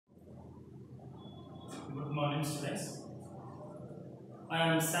Good morning, students. I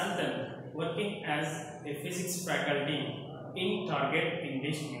am Santan, working as a physics faculty in Target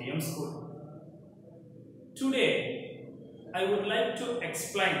English Medium School. Today, I would like to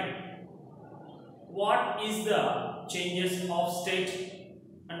explain what is the changes of state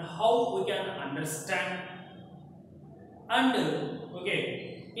and how we can understand and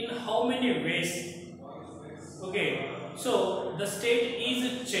in how many ways. So the state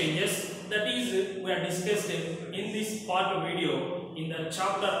is changes, that is we are discussed in this part of video in the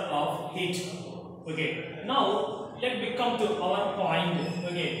chapter of heat. Now let me come to our point.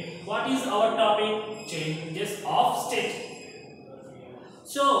 What is our topic? Changes of state.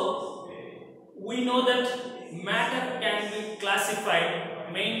 So we know that matter can be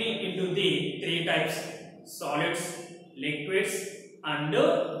classified mainly into the three types: solids, liquids and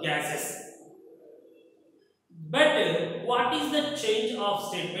gases. But what is the change of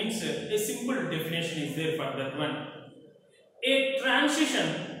state means? A simple definition is there for that one. A transition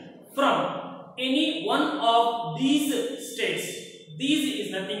from any one of these states. These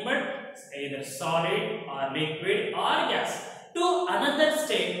is nothing but either solid or liquid or gas to another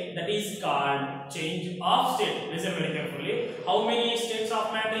state, that is called change of state. Listen very carefully. How many states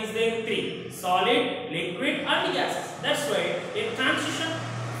of matter is there? Three: solid, liquid and gases. That's why a transition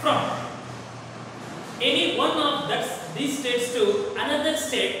from any one of these states to another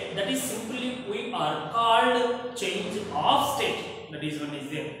state, that is simply we are called change of state. That is one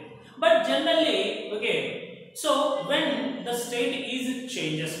is there. But generally, so when the state is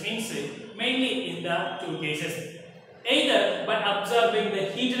changes means mainly in the two cases, either by absorbing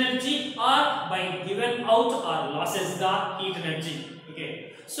the heat energy or by given out or losses the heat energy.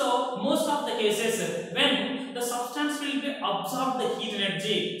 So most of the cases when the substance will be absorb the heat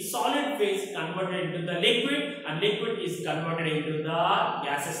energy, solid phase converted into the liquid and liquid is converted into the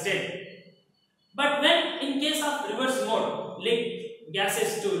gas state. But when in case of reverse mode,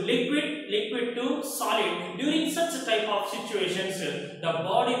 gases to liquid, liquid to solid, during such type of situations the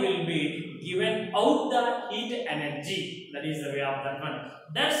body will be given out the heat energy. That is the way of that one.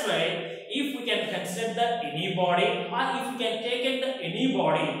 That's why if we can consider the any body, or if we can take it the any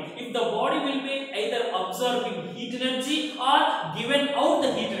body, if the body will be either absorbing heat energy or given out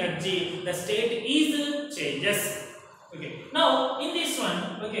the heat energy, the state is changes. Now in this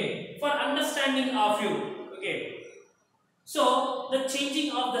one, for understanding of you, so the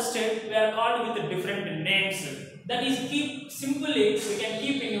changing of the state we are called with different names. That is keep simply we can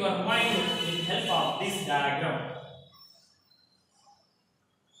keep in your mind with help of this diagram.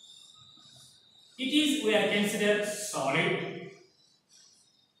 It is we are considered solid,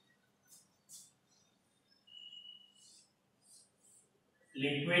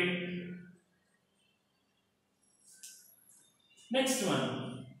 liquid. Next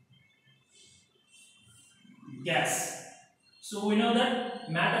one, gas. So we know that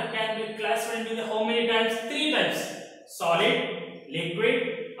matter can be classified into how many types? Three types: solid,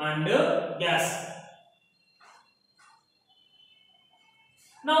 liquid and gas.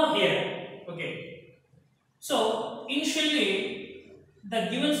 Now here, so initially the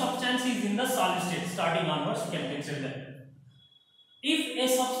given substance is in the solid state. Starting onwards you can consider that. If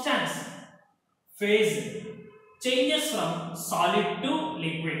a substance phase changes from solid to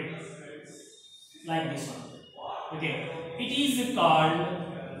liquid, like this one, it is called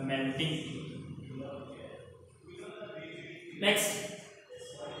melting. Next,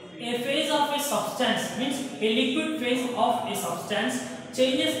 a phase of a substance means a liquid phase of a substance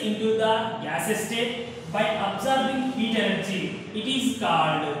changes into the gas state by absorbing heat energy. It is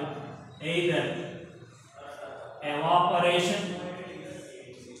called either evaporation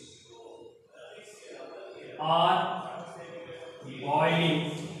or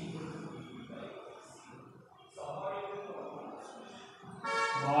boiling.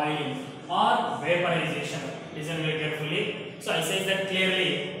 Or vaporization. Listen very carefully. So I say that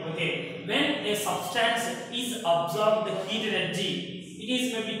clearly. When a substance is absorbed the heat energy, it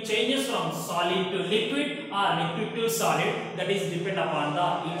is maybe changes from solid to liquid or liquid to solid. That is depend upon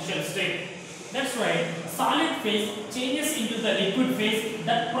the initial state. That's why solid phase changes into the liquid phase.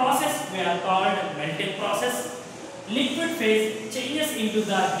 That process we are called melting process. Liquid phase changes into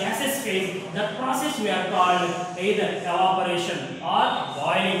the gaseous phase. That process we are called either evaporation or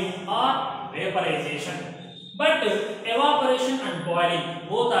boiling or vaporization. But evaporation and boiling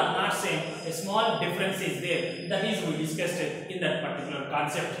both are not same. A small difference is there. That is we discussed in that particular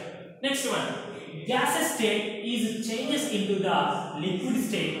concept. Next one, gaseous state is changes into the liquid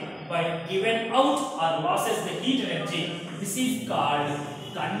state by given out or losses the heat energy. This is called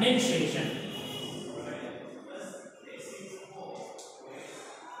condensation.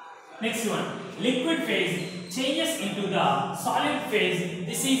 Next one, liquid phase changes into the solid phase.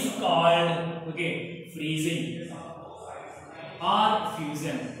 This is called, okay, freezing or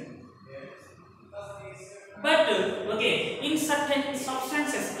fusion. But okay, in certain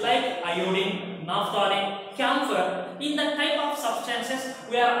substances like iodine, naphthalene, camphor, in the type of substances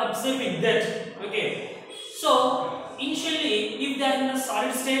we are observing that, okay. So initially, if they are in a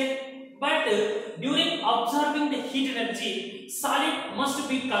solid state, but during absorbing the heat energy, solid must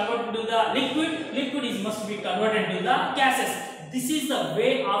be converted to the liquid, liquid is must be converted to the gases. This is the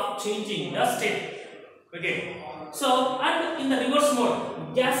way of changing the state. Okay. So and in the reverse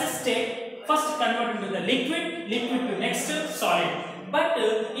mode, gaseous state first converted to the liquid, liquid to next solid. But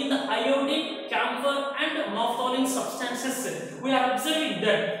in the iodine, camphor and naphthalene substances, we are observing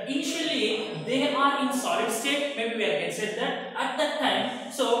that initially they are in solid state. Maybe we can say that at that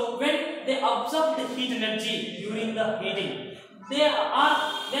time. So when they absorb the heat energy during the heating,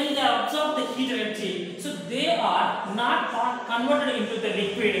 when they absorb the heat energy, so they are not converted into the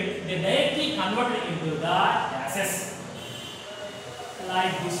liquid. They directly converted into the gases,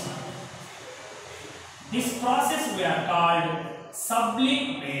 like this one. This process we are called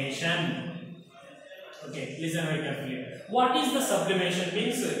sublimation. Okay, listen very carefully. What is the sublimation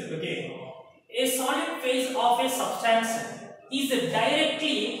means? Okay, a solid phase of a substance is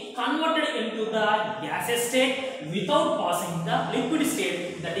directly converted into the gaseous state without passing the liquid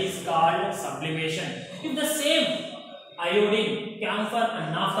state. That is called sublimation. If the same iodine, camphor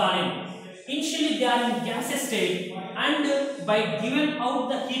and naphthalene, initially they are in gaseous state, and by giving out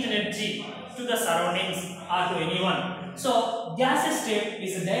the heat energy to the surroundings or to anyone, so gaseous state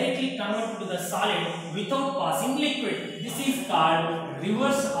is directly converted to the solid without passing liquid. This is called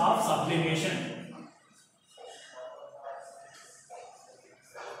reverse of sublimation.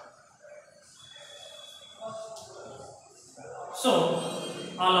 So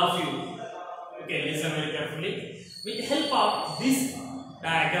all of you, okay, listen very carefully. With the help of this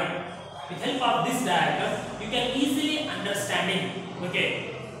diagram, you can easily understanding.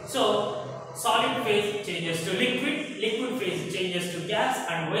 Okay, so solid phase changes to liquid, liquid phase changes to gas,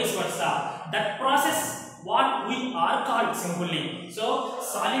 and vice versa. That process what we are called simply. So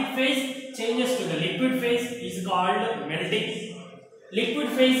solid phase changes to the liquid phase is called melting. Liquid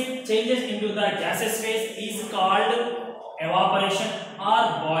phase changes into the gaseous phase is called evaporation or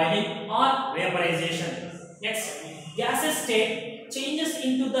boiling or vaporization. Next, gaseous state changes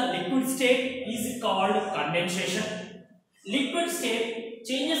into the liquid state is called condensation. Liquid state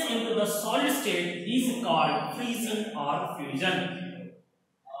changes into the solid state is called freezing or fusion.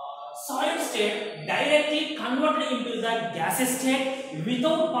 Solid state directly converted into the gaseous state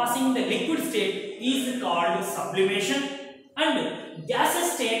without passing the liquid state is called sublimation, and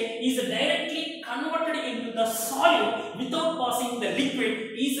gaseous state is directly converted into the solid without passing the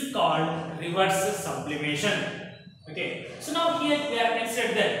liquid is called reverse sublimation. Okay, so now here we have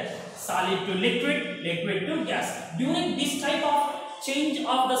considered that solid to liquid, liquid to gas. During this type of change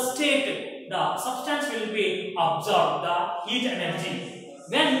of the state, the substance will be absorbed the heat energy.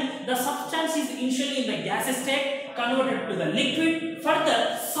 When the substance is initially in the gaseous state, converted to the liquid,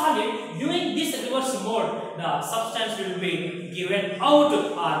 further solid, during this reverse mode, the substance will be given out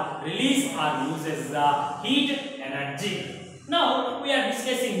or release or loses the heat energy. Now we are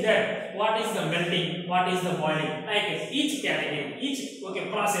discussing that what is the melting, what is the boiling. Like each category, each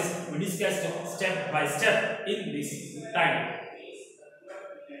process we discussed step by step in this time.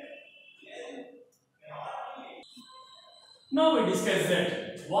 Now we discuss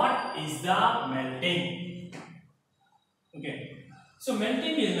that what is the melting. Okay, so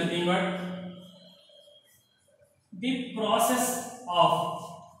melting is nothing but the process of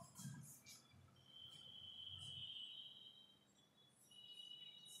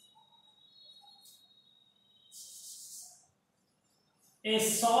a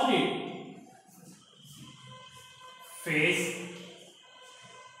solid phase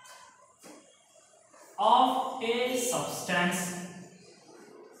of a substance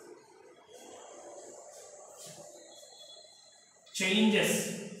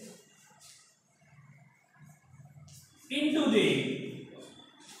changes into the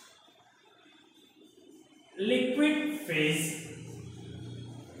liquid phase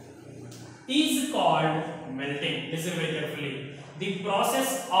is called melting. Listen very carefully. The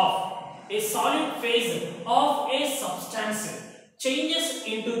process of a solid phase of a substance changes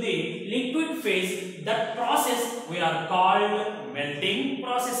into the liquid phase. That process we are called melting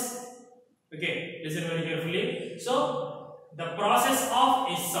process. Okay, listen very carefully. So the process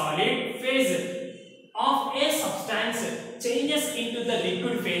of a solid phase of a substance changes into the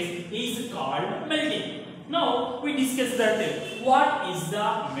liquid phase is called melting. Now we discuss that what is the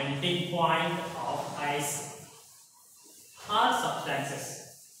melting point of ice or substances.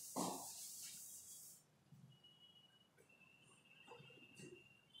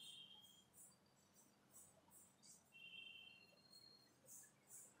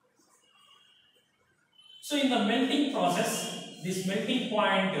 So in the melting process, this melting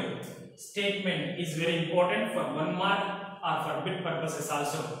point statement is very important for 1 mark or for bit purposes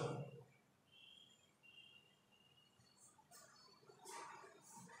also.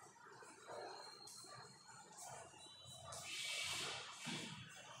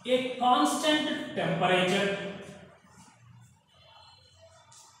 A constant temperature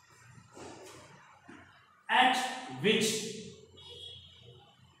at which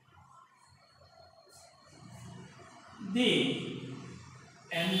the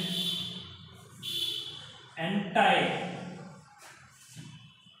entire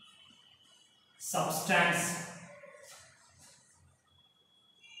substance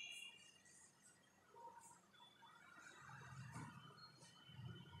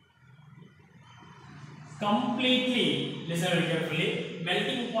completely, listen very carefully,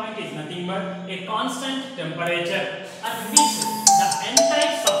 melting point is nothing but a constant temperature at which the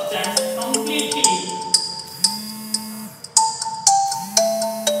entire substance completely changes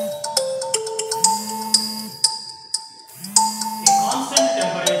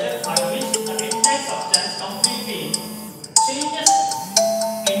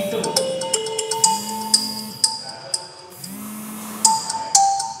into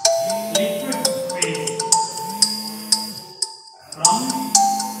liquid phase from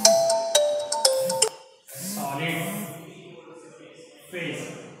solid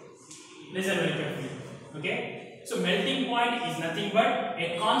phase. Listen very carefully. Okay. So melting point is nothing but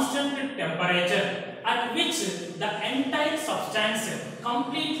a constant temperature at which the entire substance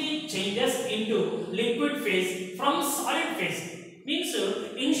completely changes into liquid phase from solid phase. Means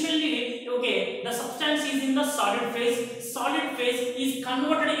initially, okay, the substance is in the solid phase is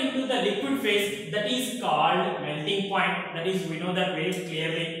converted into the liquid phase, that is called melting point. That is, we know that very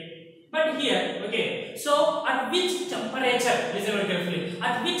clearly. But here, okay, so at which temperature, listen very carefully,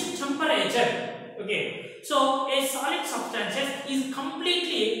 at which temperature, okay, so a solid substance is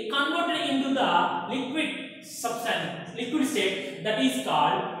completely converted into the liquid substance, liquid state, that is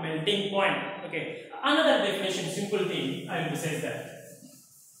called melting point. Okay, another definition, simple thing, I will say that.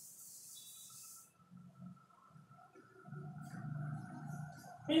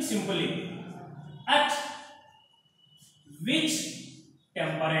 Means simply, at which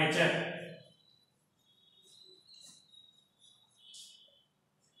temperature,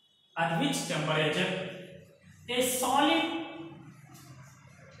 a solid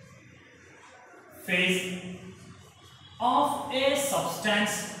phase of a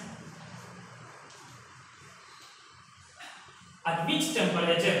substance, at which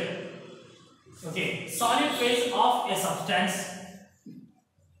temperature, okay, solid phase of a substance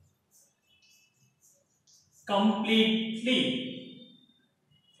completely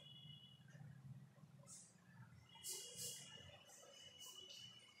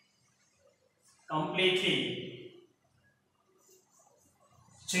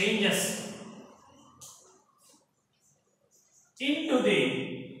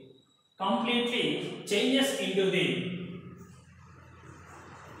changes into the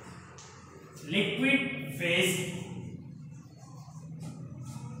liquid phase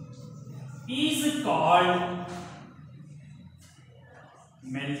is called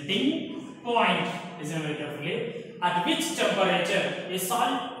melting point. Listen very carefully. At which temperature a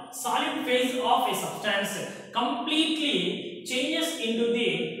solid phase of a substance completely changes into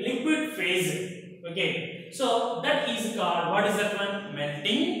the liquid phase. Okay, so that is called, what is that one?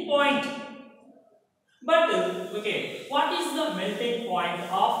 Melting point. But okay, what is the melting point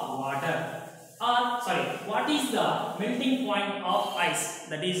of water? Sorry, what is the melting point of ice?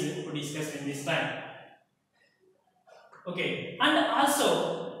 That is to discuss in this time. Okay, and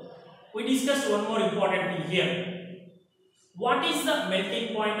also we discussed one more important thing here. What is the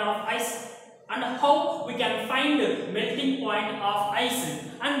melting point of ice and how we can find melting point of ice,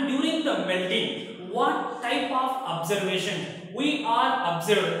 and during the melting what type of observation we are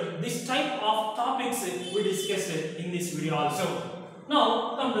observed. This type of topics we discussed in this video also.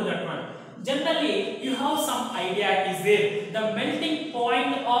 Now come to that one. Generally you have some idea is there. The melting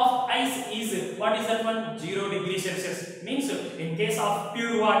point of ice is, what is that one? 0 degrees Celsius. Means in case of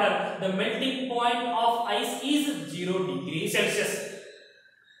pure water the melting point of ice is 0 degrees Celsius.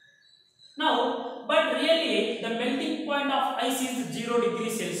 Now but really the melting point of ice is 0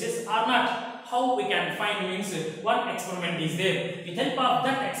 degrees Celsius or not? how we can find means one experiment is there. With help of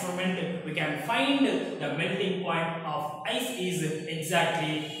that experiment, we can find the melting point of ice is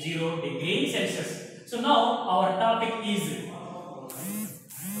exactly 0 degrees Celsius. So now our topic is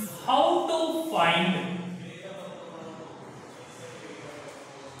how to find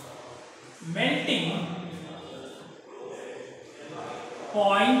melting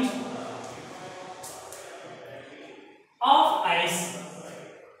point of ice.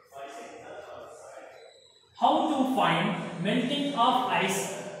 How to find melting of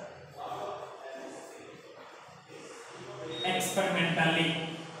ice experimentally.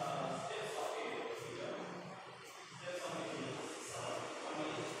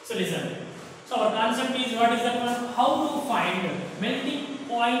 So listen. So our concept is, what is that one? How to find melting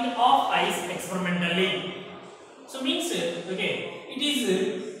point of ice experimentally. So means okay, it is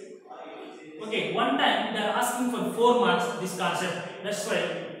okay. One time they are asking for 4 marks this concept. That's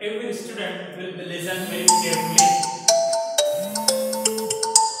why every student will listen very carefully.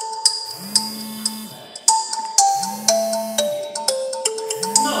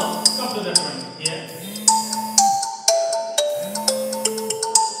 Now come to that one here.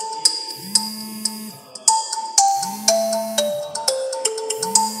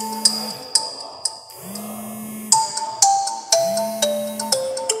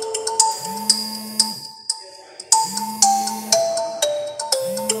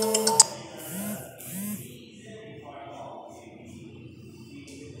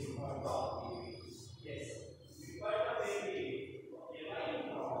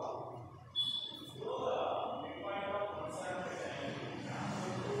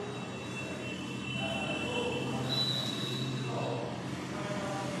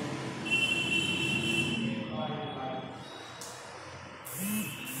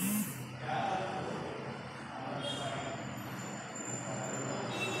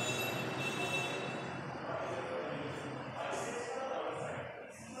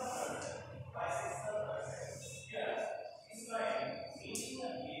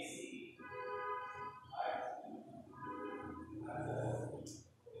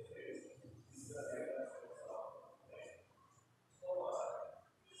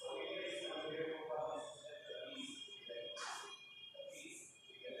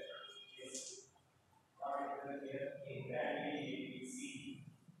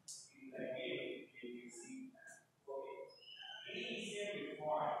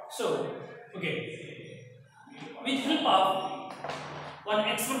 So, okay, with help of one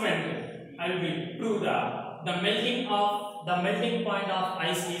experiment, I will prove the melting point of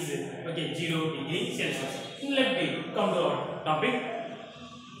ice is okay 0 degree Celsius. Let me come to our topic.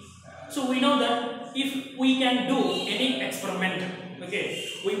 So we know that if we can do any experiment, okay,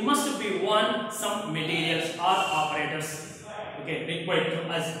 we must be some materials or operators, okay, required to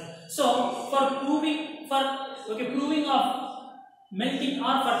us. So for proving of melting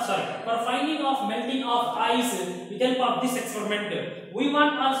or for finding of melting of ice with help of this experiment, we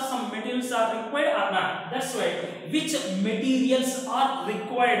want also some materials are required or not. That's why which materials are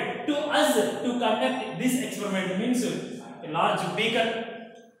required to us to conduct this experiment means a large beaker,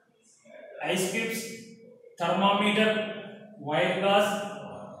 ice cubes, thermometer, wire gauze,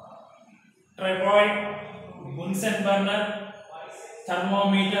 tripod, Bunsen burner,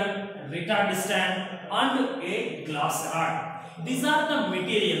 thermometer, retard stand, and a glass rod. These are the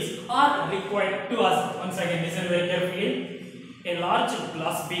materials are required to us. Once again, listen very carefully. A large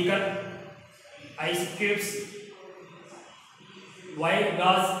glass beaker, ice cubes, wire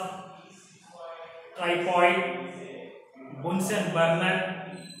gauze, tripod, Bunsen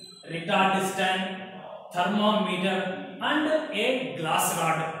burner, retard stand, thermometer, and a glass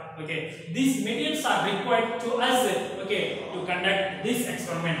rod. Okay, these materials are required to us, okay, to conduct this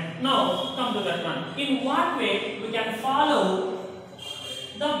experiment. Now come to that one. In what way we can follow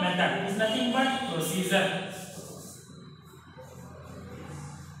the method? Is nothing but procedure.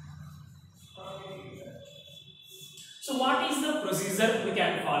 So what is the procedure we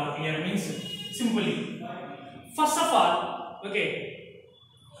can follow here? Means simply, first of all, okay,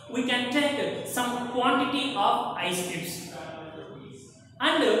 we can take some quantity of ice cubes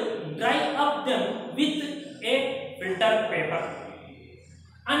and dry up them with a filter paper,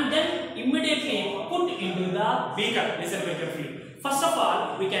 and then immediately put into the beaker. Listen very carefully. First of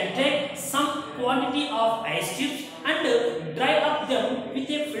all, we can take some quantity of ice cubes and dry up them with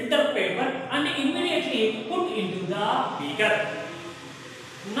a filter paper and immediately put into the beaker.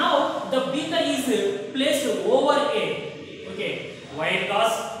 Now the beaker is placed over a wire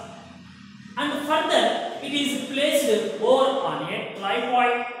gauze, and further it is placed over on a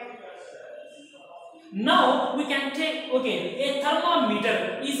tripod, Now we can take, okay, a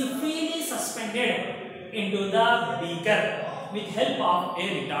thermometer is freely suspended into the beaker with help of a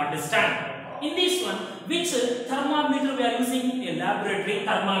retard stand. In this one, which thermometer we are using? A laboratory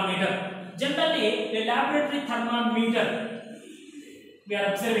thermometer. Generally, a laboratory thermometer, we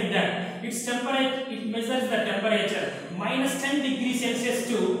are observing that its temperature, it measures the temperature minus 10 degrees Celsius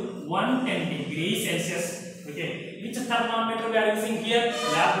to 110 degrees Celsius. Okay, which thermometer we are using here?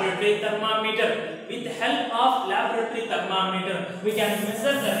 Laboratory thermometer. With the help of laboratory thermometer, we can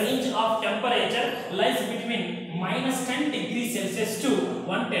measure the range of temperature lies between minus 10 degrees Celsius to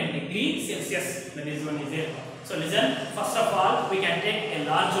 110 degrees Celsius. That is one is it. So listen, first of all, we can take a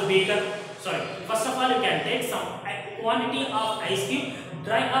large beaker. First of all, you can take some quantity of ice cube,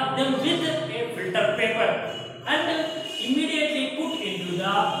 dry up them with a filter paper, and immediately put into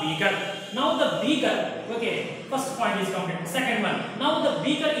the beaker. Now the beaker, okay, first point is complete. Second one, now the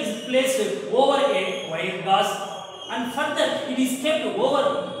beaker is placed over a wire gauze, and further it is kept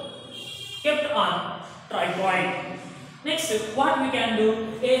on tripod. Next, what we can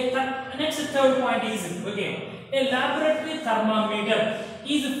do? Next third point is, okay, a laboratory thermometer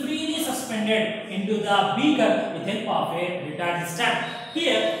is freely suspended into the beaker with help of a retard stand.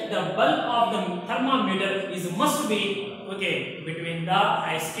 Here, the bulb of the thermometer is must be, okay, between the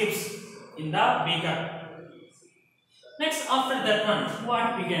ice cubes in the beaker. Next, after that one,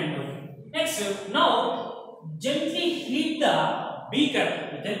 what we can do? Next, now gently heat the beaker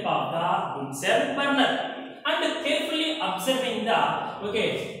with help of the Bunsen burner and carefully observing the,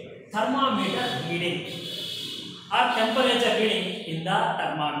 okay, thermometer reading or temperature reading in the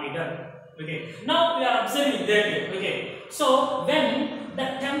thermometer. Okay, now we are observing that. Okay, so when the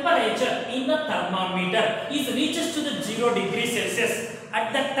temperature in the thermometer is reaches to the 0 degrees Celsius,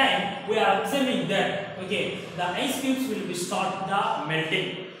 at that time we are observing that, okay, the ice cubes will be start the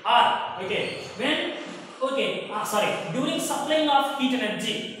melting, or okay, when, okay, during supplying of heat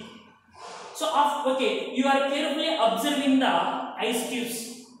energy. So okay, you are carefully observing the ice cubes.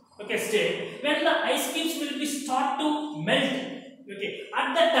 Okay, state when the ice cubes will be start to melt. Okay,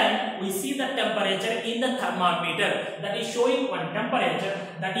 at that time we see the temperature in the thermometer that is showing one temperature,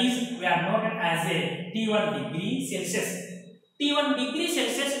 that is we are noted as a T1 degree Celsius. T1 degree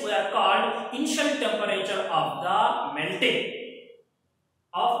Celsius we are called initial temperature of the melting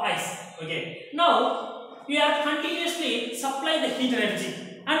of ice. Okay, now we are continuously supply the heat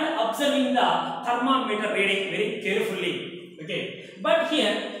energy and observing the thermometer reading very carefully. Okay, but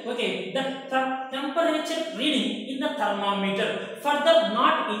here, okay, the temperature reading in the thermometer further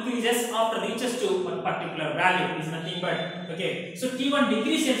not increases after reaches to one particular value, is nothing but, okay, so T1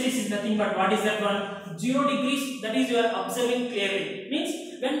 degree Celsius is nothing but, what is that one? 0 degrees, that is you are observing clearly.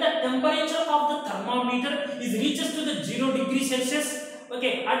 Means when the temperature of the thermometer is reaches to the 0 degree Celsius,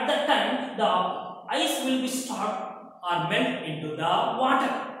 okay, at that time the ice will be start or melt into the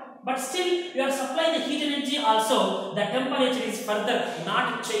water. But still you are supplying the heat energy also, the temperature is further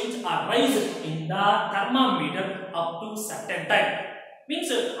not change or rise in the thermometer up to certain time.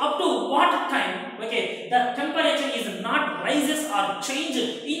 Means up to what time, okay, the temperature is not rises or change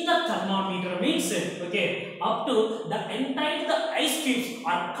in the thermometer, means, okay, up to the entire the ice cubes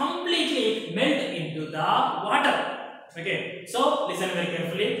are completely melt into the water. Okay, so listen very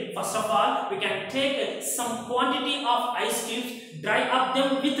carefully. First of all, we can take some quantity of ice cubes, dry up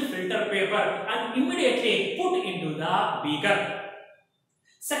them with filter paper and immediately put into the beaker.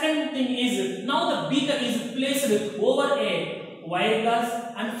 Second thing is, now the beaker is placed over a wire gauze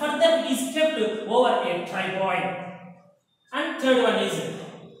and further it is kept over a tripod. And third one is,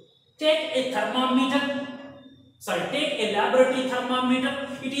 take a laboratory thermometer.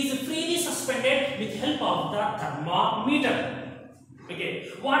 It is freely suspended with help of the thermometer. Okay,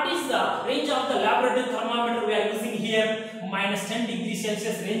 what is the range of the laboratory thermometer we are using here? Minus 10 degrees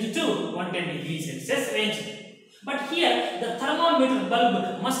Celsius range to 110 degrees Celsius range. But here the thermometer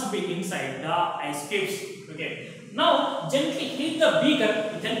bulb must be inside the ice cubes. Okay, now gently heat the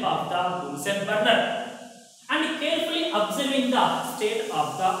beaker with help of the Bunsen burner and carefully observing the state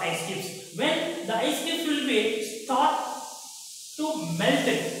of the ice cubes. When the ice cubes will be start to melt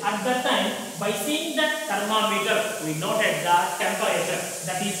at that time, by seeing that thermometer we noted the temperature,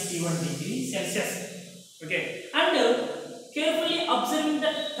 that is T1 degree Celsius. Okay, and carefully observing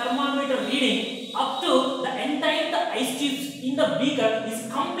the thermometer reading up to the entire the ice cubes in the beaker is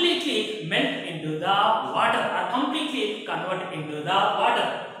completely melt into the water or completely convert into the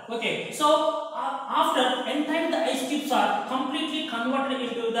water. Okay, so after entire the ice cubes are completely converted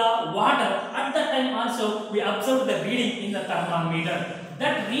into the water, at that time also we observe the reading in the thermometer.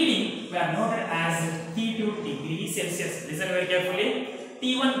 That reading we are noted as T2 degree Celsius. Listen very carefully.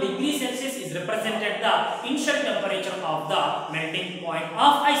 T1 degree Celsius is represented the initial temperature of the melting point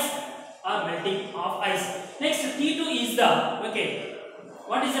of ice or melting of ice. Next, T2 is the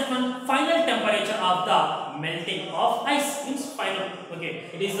what is that one? Final temperature of the melting of ice. Means final.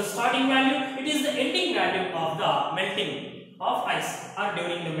 It is the starting value. It is the ending value of the melting of ice or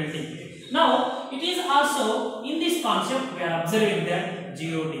during the melting. Now, it is also in this concept we are observing that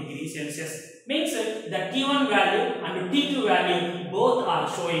 0 degree Celsius. Means the T1 value and T2 value both are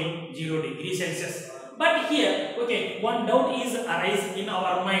showing 0 degree Celsius. But here, one doubt is arise in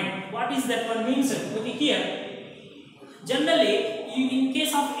our mind. What is that one means? Here, generally, in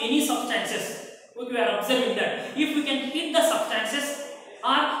case of any substances, we are observing that if we can heat the substances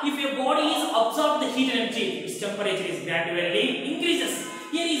or if your body is absorb the heat energy, its temperature is gradually increases.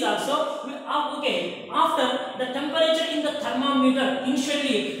 Here is also after the temperature in the thermometer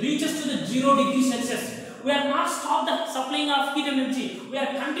initially reaches to the 0 degree Celsius, we are not stop the supplying of heat energy. We are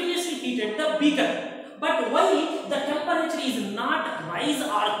continuously heated the beaker. But why the temperature is not rise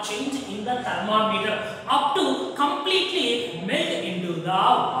or change in the thermometer up to completely melt into the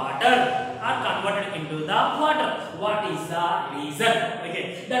water or converted into the water? What is the reason?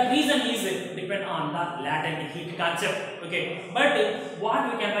 That reason is depend on the latent heat concept. But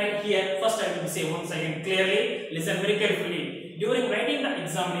what we can write here, first I will say once again clearly, listen very carefully. During writing the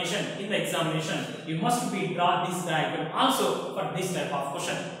examination, in the examination, you must be draw this diagram also for this type of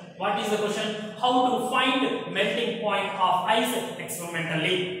question. What is the question? How to find melting point of ice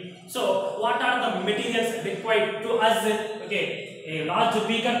experimentally. So, what are the materials required to us? A large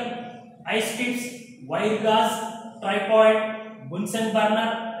beaker, ice cubes, wire gauze, tripod, Bunsen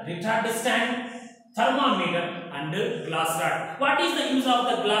burner, retard stand, thermometer and glass rod. What is the use of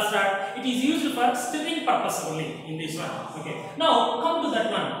the glass rod? It is used for stirring purpose only in this one. Now come to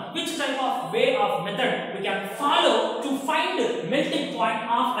that one. Which type of way of method we can follow to find melting point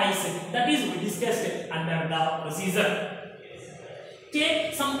of ice? That is we discussed under the procedure.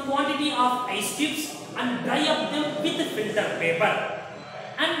 Take some quantity of ice cubes and dry up them with filter paper.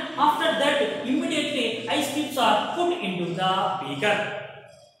 And after that immediately ice cubes are put into the beaker.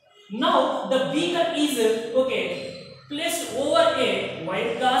 Now the beaker is placed over a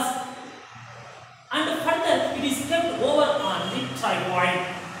wire gauze and further it is kept over on the tripod.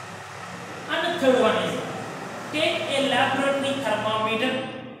 And the third one is take a laboratory thermometer.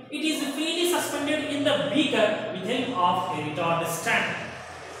 It is freely suspended in the beaker with help of a retard stand.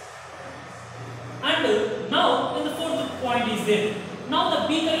 And now the fourth point is there. Now the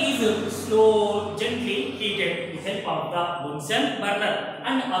beaker is slow, gently heated with help of the Bunsen burner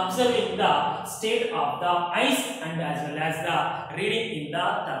and observing the state of the ice and as well as the reading in the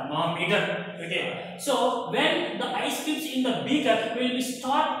thermometer. So when the ice cubes in the beaker will be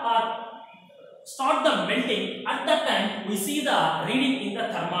start the melting, at that time we see the reading in the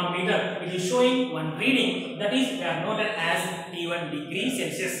thermometer. It is showing one reading, that is we are noted as T1 degree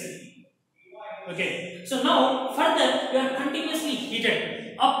Celsius. So now further we are continuously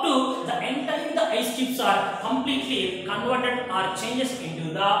heated up to the entire the ice cubes are completely converted or changes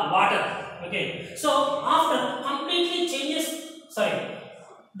into the water. So after completely changes,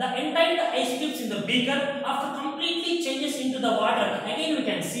 the entire ice cubes in the beaker after completely changes into the water, again we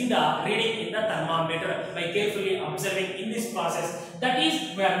can see the reading in the thermometer by carefully observing in this process. That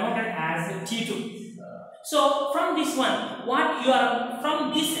is we are noted as T2. So from this one,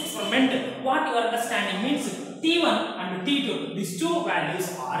 from this experiment, what you are understanding means T1 and T2, these two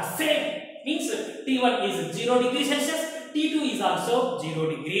values are same. Means T1 is 0 degree Celsius, T2 is also 0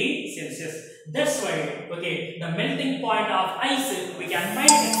 degree Celsius. That's why, the melting point of ice we can find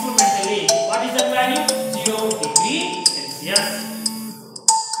experimentally. What is the value? 0 degree Celsius.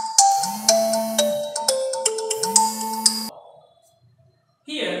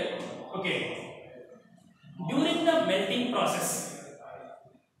 Here, during the melting process,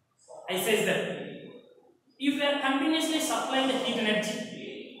 I says that if we are continuously supplying the heat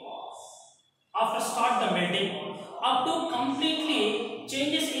energy after start the melting up to completely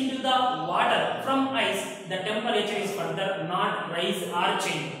changes into the water from ice, the temperature is further not rise or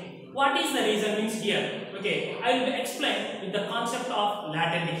change. What is the reason means here? I will explain with the concept of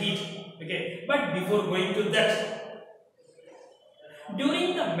latent heat. But before going to that,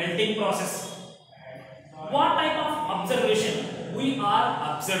 during the melting process, what type of observation we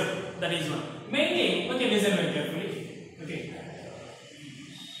are observed? That is one. Mainly, listen very carefully.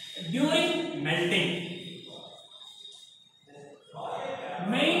 During melting,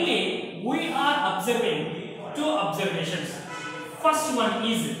 mainly we are observing two observations. First one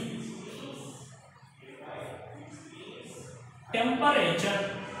is temperature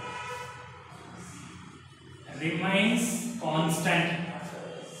remains constant.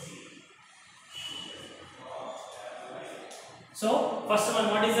 So first one,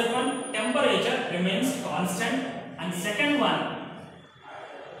 what is that one? Temperature remains constant, and second one,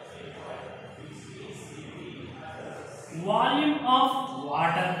 volume of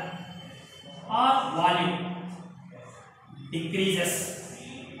water or volume decreases.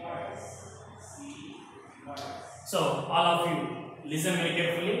 So all of you listen very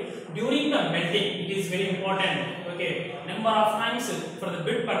carefully. During the melting, it is very important. Okay, number of times for the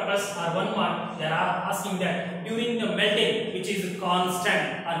bit purpose or 1 mark, they are asking that during the melting, which is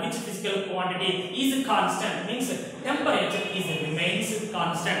constant or which physical quantity is constant, means temperature is remains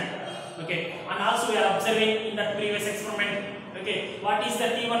constant. Okay, and also we are observing in the previous experiment. Okay, what is the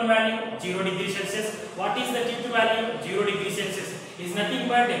T1 value? 0 degrees Celsius. What is the T2 value? 0 degrees Celsius. Is nothing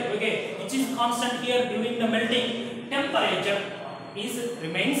but okay, which is constant here during the melting. Temperature is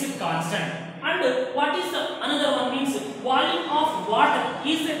remains constant. And what is the another one means volume of water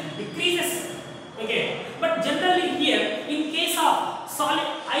is decreases. Okay, but generally here in case of solid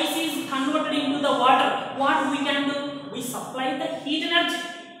ice is converted into the water, what we can do? We supply the heat energy.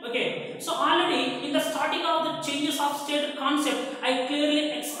 Okay, so already in the starting of the changes of state concept, I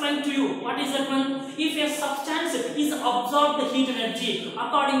clearly explained to you what is that one. If a substance is absorb the heat energy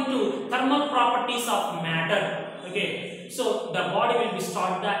according to thermal properties of matter, okay, so the body will be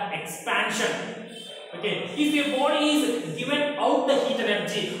start the expansion. Okay, if a body is given out the heat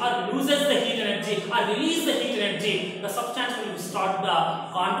energy or loses the heat energy or release the heat energy, the substance will start the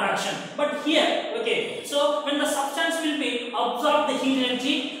contraction. But here, okay, so when the substance will be absorb the heat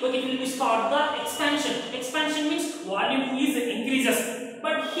energy, okay, it will be start the expansion. Expansion means volume is increases.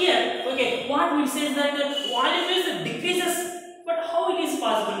 But here, okay, what we say is that volume is decreases. But how it is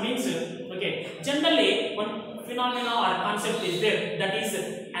possible means, okay, generally one phenomena or concept is there, that is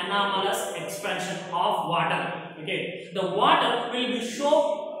anomalous expansion of water. Okay, the water will be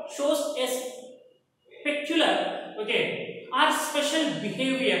shows a peculiar, okay, or special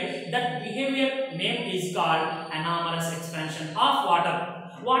behavior. That behavior name is called anomalous expansion of water.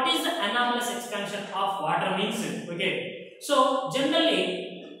 What is the anomalous expansion of water means? Okay, so generally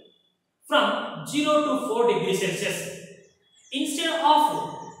from 0 to 4 degrees Celsius, instead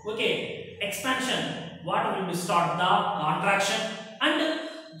of okay expansion, water will be start the contraction, and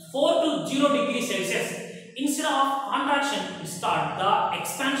 4 to 0 degrees Celsius, instead of contraction, it start the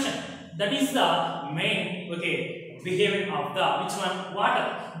expansion. That is the main okay behavior of the which one? Water.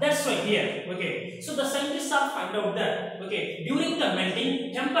 That's why here, okay, so the scientists are find out that okay during the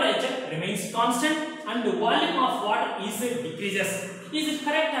melting, temperature remains constant and the volume of water is decreases. Is it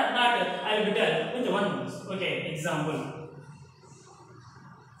correct or not? I will be tell with one okay example.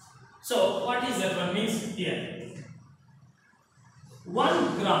 So what is that one means here?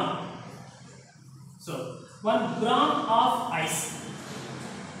 1 gram. So 1 gram of ice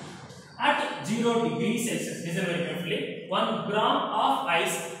at 0 degrees Celsius. Listen very carefully. 1 gram of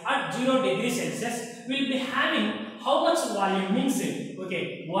ice at 0 degrees Celsius will be having how much volume means?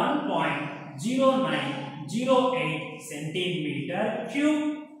 Okay, 1.0908 centimeter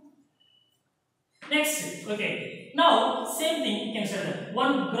cube. Next, okay. Now same thing you can say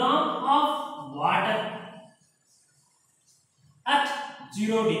 1 gram of water at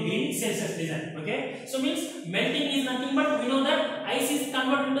 0 degree Celsius. Listen, okay. So means melting is nothing but we know that ice is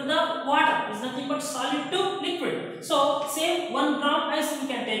converted into the water. Is nothing but solid to liquid. So same 1 gram ice we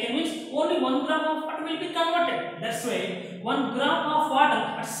can take, means only 1 gram of water will be converted. That's why 1 gram of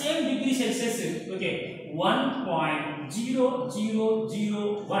water at same degree Celsius, okay,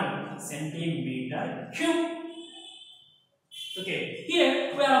 1.0001 centimeter cube. Okay,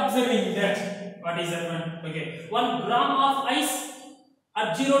 here we are observing that what is that one? Okay, 1 gram of ice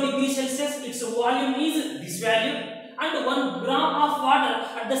at 0 degrees Celsius, its volume is this value, and 1 gram of water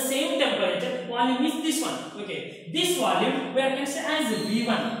at the same temperature, volume is this one. Okay, this volume we can say as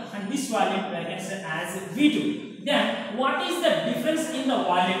V1 and this volume we can say as V2. Then what is the difference in the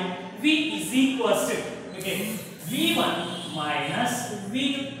volume? V is equals to okay V1 minus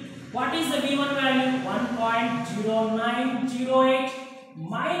V2. What is the V1 value? 1.0908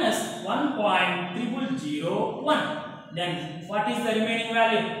 minus 1.0001. Then what is the remaining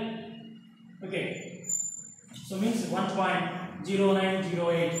value? Okay, so means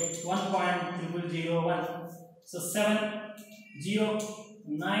 1.0908, 1.0001. So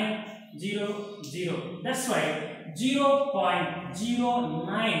 70900. That's why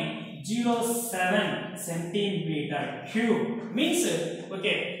 0.0907 centimeter cube means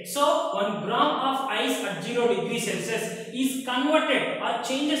okay. So 1 gram of ice at 0 degrees Celsius is converted or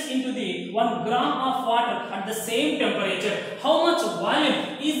changes into the 1 gram of water at the same temperature. How much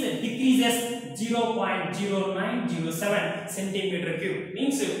volume is decreases? 0.0907 centimeter cube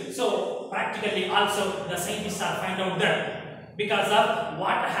means so practically also the scientists are find out that because of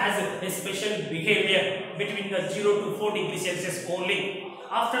what has a special behavior between the 0 to 4 degrees Celsius only.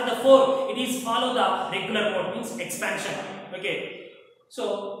 After the 4, it is follow the regular mode, means expansion. Okay.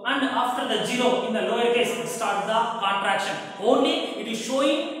 So, and after the 0 in the lower case, it starts the contraction. Only it is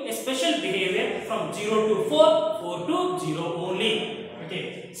showing a special behavior from 0 to 4, 4 to 0 only.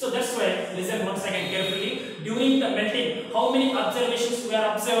 Okay. So that's why listen once again carefully. During the melting, how many observations we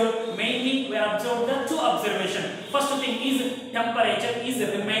are observed? Mainly we are observed the 2 observations. First thing is temperature is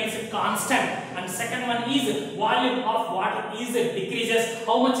remains constant, and second one is volume of water is decreases.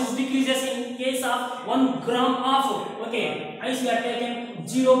 How much is decreases in case of 1 gram of ice we are taken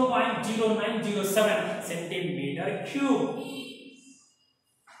 0.0907 centimeter cube.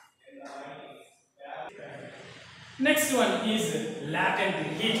 Next one is latent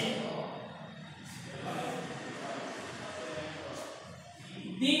heat.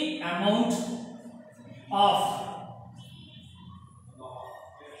 The amount of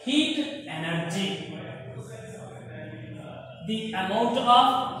heat energy. The amount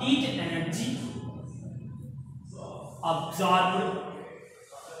of heat energy absorbed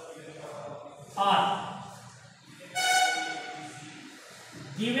or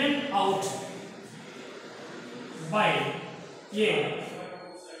given out by a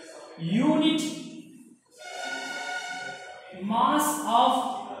unit mass of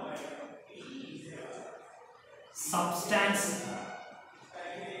substance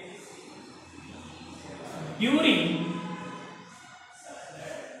during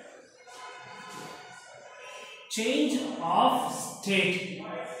change of state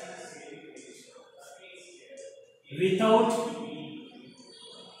without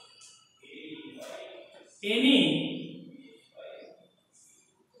any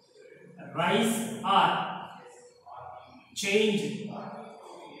rise or change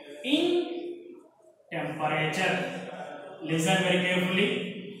in temperature. Listen very carefully.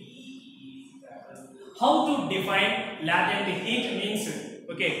 How to define latent heat means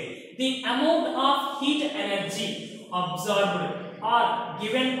the amount of heat energy absorbed or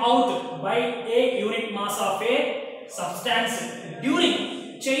given out by a unit mass of a substance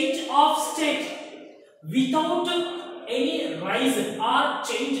during change of state without any rise or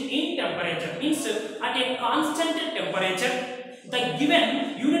change in temperature. Means at a constant temperature, the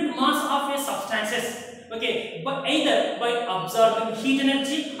given unit mass of a substances but either by absorbing heat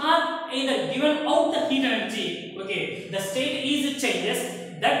energy or either given out the heat energy, the state is changes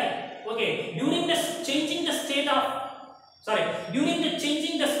that during the changing the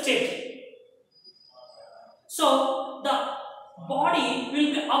state so the body will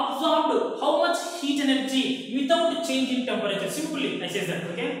be absorbed how much heat energy without change in temperature. Simply I say that.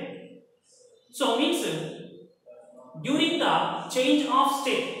 So means during the change of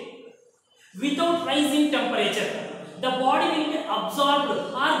state without rise in temperature, the body will be absorbed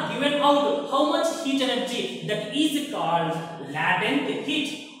or given out how much heat energy, that is called latent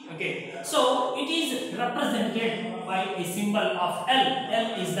heat. So it is represented by a symbol of L.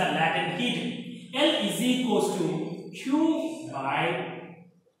 L is the latent heat. L is equals to Q by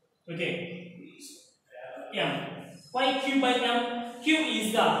M. Why Q by M? Q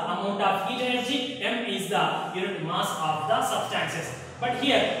is the amount of heat energy, M is the unit mass of the substances. But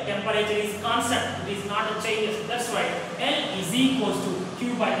here temperature is constant, it is not a change. That's why L is equals to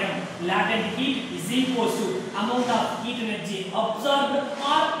Q by M. Latent heat is equals to amount of heat energy absorbed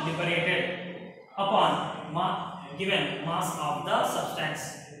or liberated upon given mass of the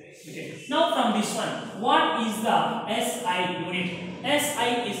substance. Now from this one, what is the SI unit?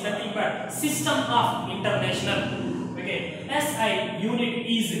 SI is nothing but System of International. SI unit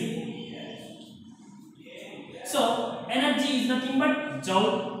is, so energy is nothing but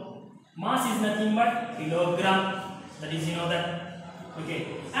joule, mass is nothing but kilogram, that is that.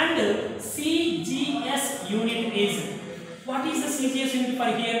 And CGS unit is, what is the CGS unit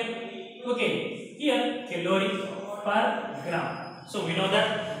for here? Here calorie per gram. So we know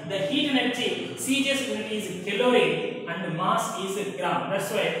that the heat energy CGS unit is calorie and mass is gram.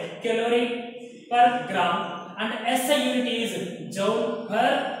 That's why calorie per gram, and SI unit is joule per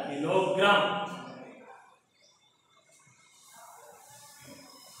kilogram.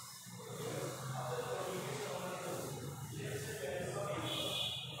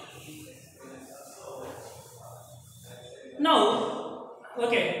 Now,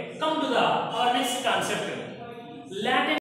 come to the our next concept. Latent